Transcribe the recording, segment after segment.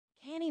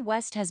Kanye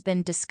West has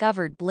been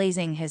discovered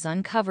blazing his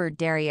uncovered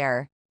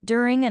derrière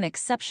during an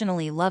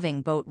exceptionally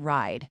loving boat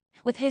ride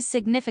with his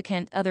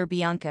significant other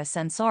Bianca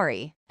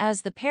Censori,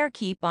 as the pair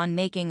keep on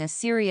making a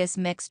serious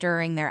mix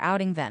during their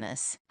outing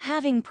Venice.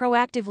 Having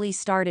proactively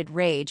started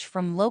rage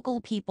from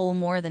local people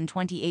more than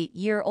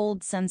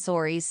 28-year-old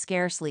Censori's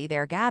scarcely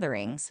their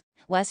gatherings,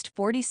 West,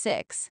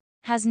 46,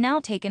 has now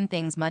taken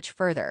things much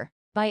further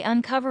by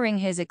uncovering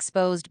his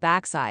exposed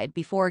backside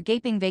before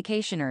gaping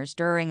vacationers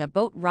during a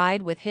boat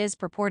ride with his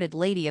purported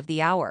lady of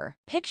the hour.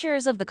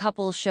 Pictures of the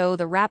couple show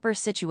the rapper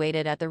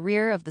situated at the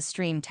rear of the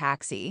stream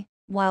taxi,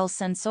 while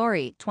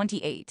Censori,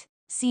 28,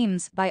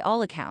 seems, by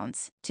all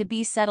accounts, to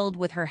be settled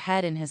with her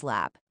head in his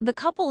lap. The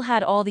couple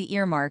had all the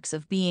earmarks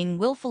of being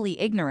willfully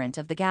ignorant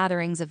of the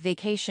gatherings of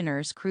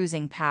vacationers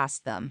cruising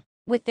past them,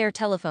 with their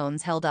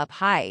telephones held up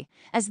high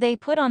as they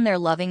put on their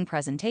loving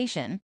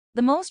presentation,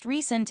 the most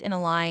recent in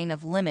a line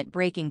of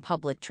limit-breaking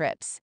public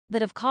trips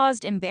that have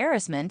caused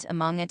embarrassment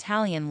among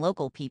Italian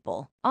local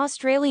people.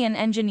 Australian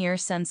engineer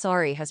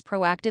Censori has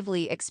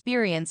proactively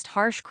experienced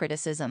harsh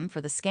criticism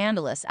for the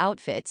scandalous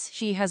outfits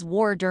she has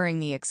wore during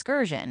the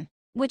excursion,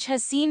 which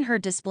has seen her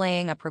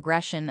displaying a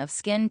progression of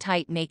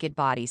skin-tight naked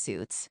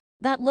bodysuits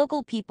that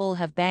local people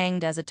have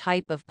banged as a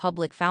type of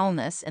public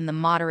foulness in the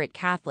moderate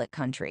Catholic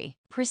country.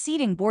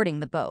 Preceding boarding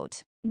the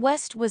boat,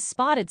 West was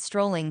spotted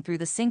strolling through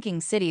the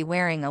sinking city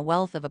wearing a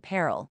wealth of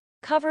apparel,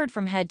 covered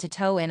from head to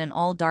toe in an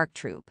all-dark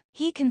troupe.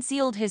 He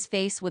concealed his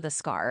face with a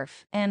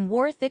scarf and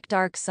wore thick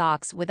dark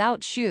socks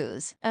without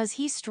shoes as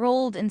he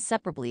strolled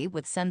inseparably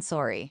with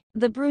Censori.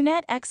 The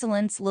brunette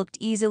excellence looked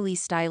easily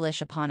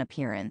stylish upon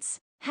appearance,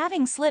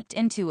 having slipped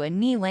into a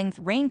knee-length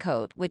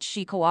raincoat which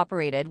she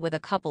cooperated with a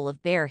couple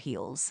of bare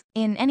heels.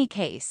 In any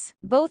case,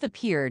 both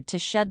appeared to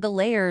shed the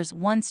layers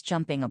once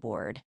jumping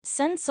aboard.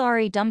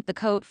 Censori dumped the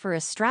coat for a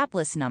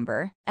strapless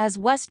number as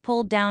West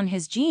pulled down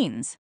his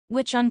jeans,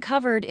 which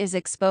uncovered is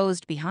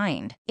exposed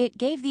behind. It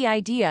gave the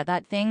idea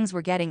that things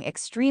were getting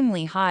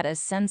extremely hot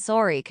as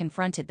Censori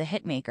confronted the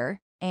hitmaker,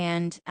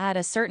 and, at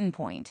a certain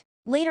point,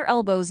 later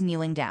elbows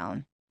kneeling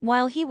down,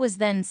 while he was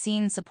then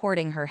seen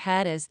supporting her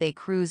head as they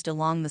cruised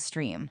along the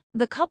stream.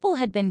 The couple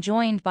had been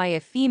joined by a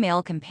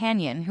female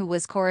companion who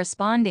was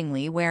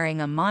correspondingly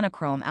wearing a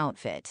monochrome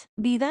outfit.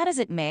 Be that as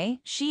it may,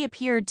 she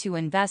appeared to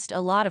invest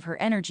a lot of her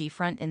energy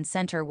front and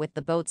center with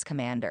the boat's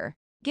commander,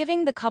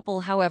 giving the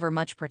couple, however,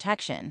 much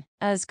protection,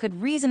 as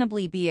could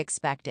reasonably be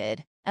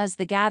expected, as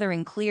the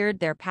gathering cleared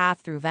their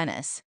path through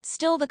Venice.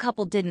 Still, the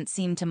couple didn't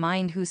seem to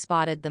mind who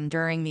spotted them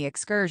during the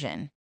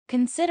excursion,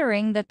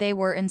 considering that they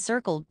were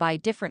encircled by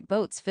different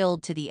boats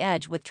filled to the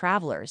edge with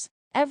travelers,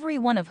 every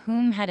one of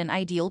whom had an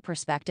ideal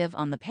perspective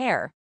on the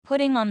pair,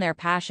 putting on their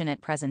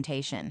passionate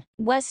presentation.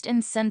 West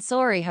and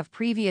Censori have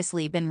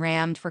previously been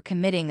rammed for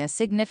committing a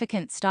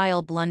significant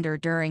style blunder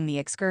during the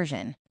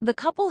excursion. The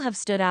couple have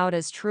stood out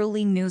as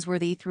truly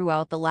newsworthy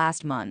throughout the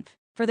last month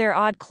for their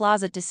odd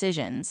closet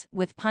decisions,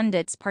 with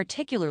pundits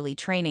particularly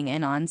training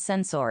in on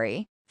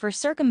Censori for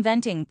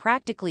circumventing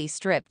practically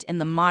stripped in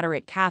the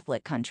moderate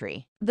Catholic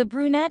country. The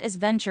brunette has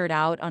ventured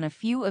out on a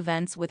few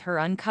events with her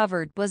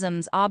uncovered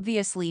bosoms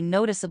obviously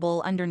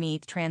noticeable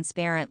underneath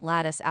transparent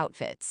lattice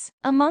outfits.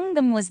 Among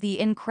them was the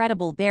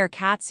incredible bare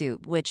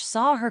catsuit, which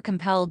saw her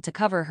compelled to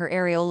cover her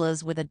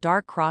areolas with a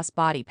dark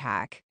cross-body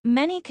pack.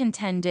 Many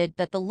contended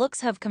that the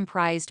looks have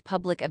comprised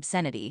public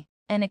obscenity,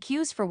 an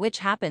accuse for which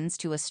happens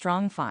to a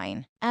strong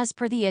fine. As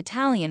per the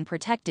Italian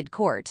protected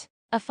court,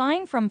 a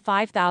fine from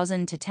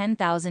 5,000 to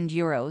 10,000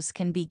 euros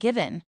can be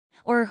given,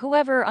 or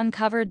whoever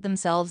uncovered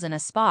themselves in a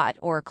spot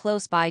or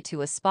close by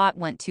to a spot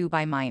went to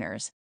by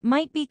minors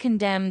might be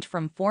condemned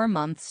from 4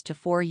 months to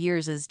 4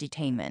 years'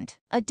 detainment.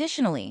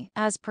 Additionally,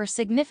 as per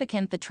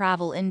significant the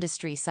travel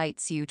industry site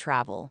Su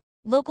Travel,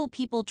 local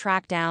people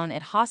track down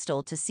at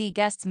hostel to see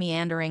guests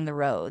meandering the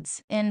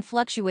roads in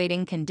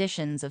fluctuating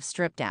conditions of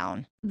strip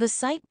down. The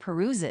site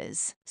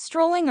peruses,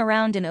 strolling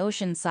around in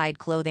oceanside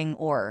clothing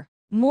or,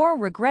 more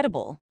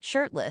regrettable,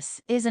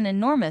 shirtless, is an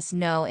enormous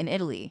no in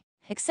Italy,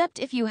 except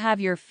if you have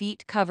your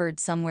feet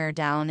covered somewhere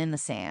down in the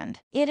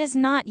sand. It is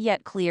not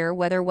yet clear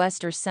whether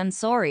West or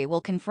Censori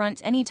will confront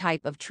any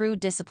type of true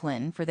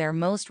discipline for their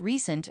most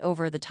recent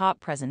over-the-top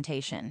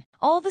presentation.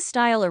 All the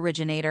style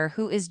originator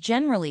who is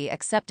generally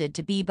accepted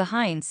to be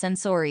behind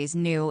Censori's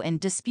new and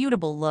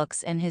disputable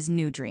looks and his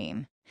new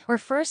dream were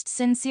first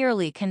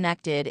sincerely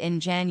connected in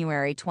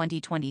January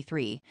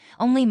 2023,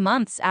 only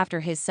months after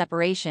his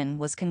separation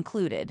was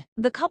concluded.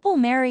 The couple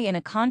marry in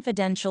a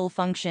confidential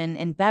function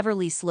in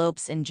Beverly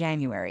Slopes in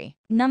January.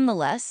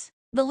 Nonetheless,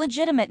 the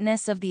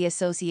legitimateness of the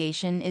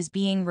association is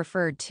being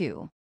referred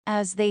to,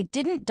 as they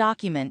didn't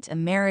document a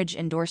marriage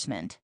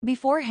endorsement.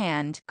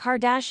 Beforehand,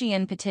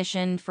 Kardashian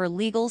petitioned for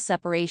legal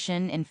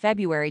separation in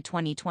February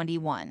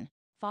 2021,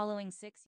 following 6